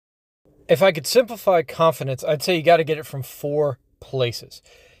If I could simplify confidence, I'd say you got to get it from 4 places.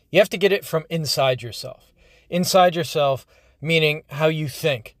 You have to get it from inside yourself. Inside yourself, meaning how you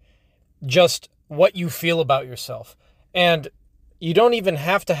think, just what you feel about yourself. And you don't even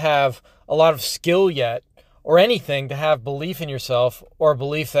have to have a lot of skill yet or anything to have belief in yourself or a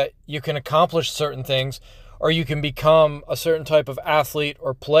belief that you can accomplish certain things or you can become a certain type of athlete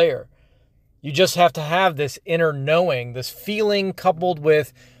or player. You just have to have this inner knowing, this feeling coupled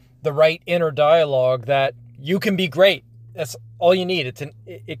with the right inner dialogue that you can be great. That's all you need.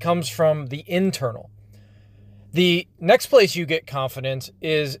 It comes from the internal. The next place you get confidence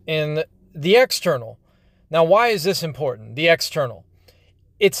is in the external. Now, why is this important? The external.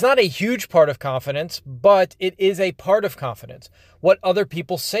 It's not a huge part of confidence, but it is a part of confidence. What other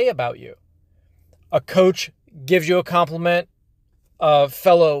people say about you. A coach gives you a compliment. A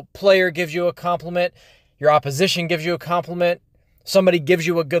fellow player gives you a compliment. Your opposition gives you a compliment. Somebody gives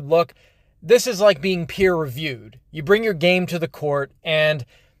you a good look. This is like being peer reviewed. You bring your game to the court and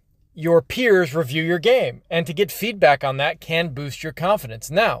your peers review your game. And to get feedback on that can boost your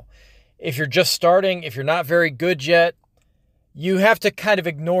confidence. Now, if you're just starting, if you're not very good yet, you have to kind of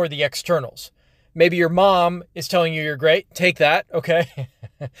ignore the externals. Maybe your mom is telling you you're great. Take that, okay?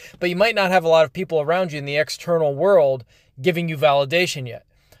 But you might not have a lot of people around you in the external world giving you validation yet.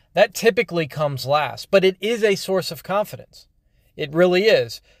 That typically comes last, but it is a source of confidence. It really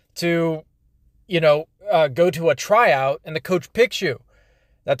is. To, go to a tryout and the coach picks you.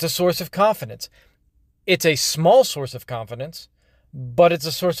 That's a source of confidence. It's a small source of confidence, but it's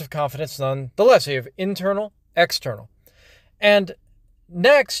a source of confidence nonetheless. So you have internal, external. And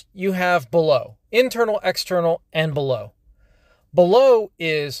next you have below. Internal, external, and below. Below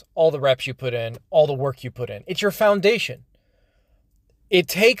is all the reps you put in, all the work you put in. It's your foundation. It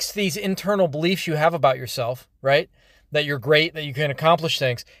takes these internal beliefs you have about yourself, right? That you're great, that you can accomplish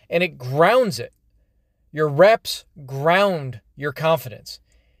things, and it grounds it. Your reps ground your confidence.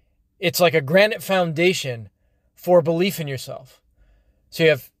 It's like a granite foundation for belief in yourself. So you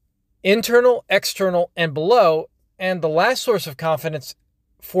have internal, external, and below, and the last source of confidence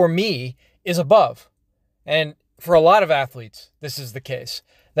for me is above. And for a lot of athletes, this is the case,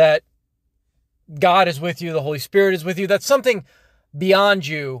 that God is with you, the Holy Spirit is with you. That's something beyond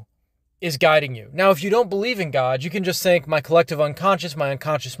you is guiding you. Now, if you don't believe in God, you can just think my collective unconscious, my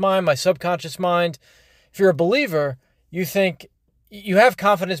unconscious mind, my subconscious mind. If you're a believer, you think you have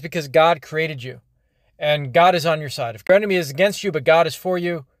confidence because God created you and God is on your side. If your enemy is against you, but God is for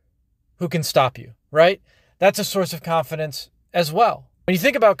you, who can stop you, right? That's a source of confidence as well. When you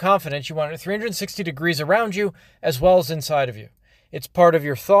think about confidence, you want it 360 degrees around you as well as inside of you. It's part of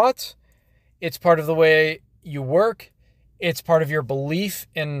your thoughts. It's part of the way you work. It's part of your belief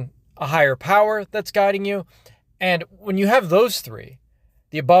in a higher power that's guiding you. And when you have those three,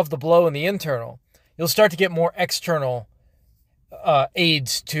 the above, the below, and the internal, you'll start to get more external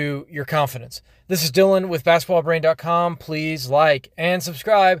aids to your confidence. This is Dylan with basketballbrain.com. Please like and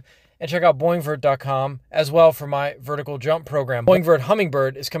subscribe and check out boingvert.com as well for my vertical jump program. Boingvert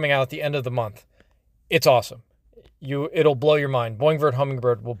Hummingbird is coming out at the end of the month. It's awesome. It'll blow your mind. Boingvert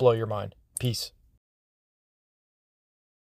Hummingbird will blow your mind. Peace.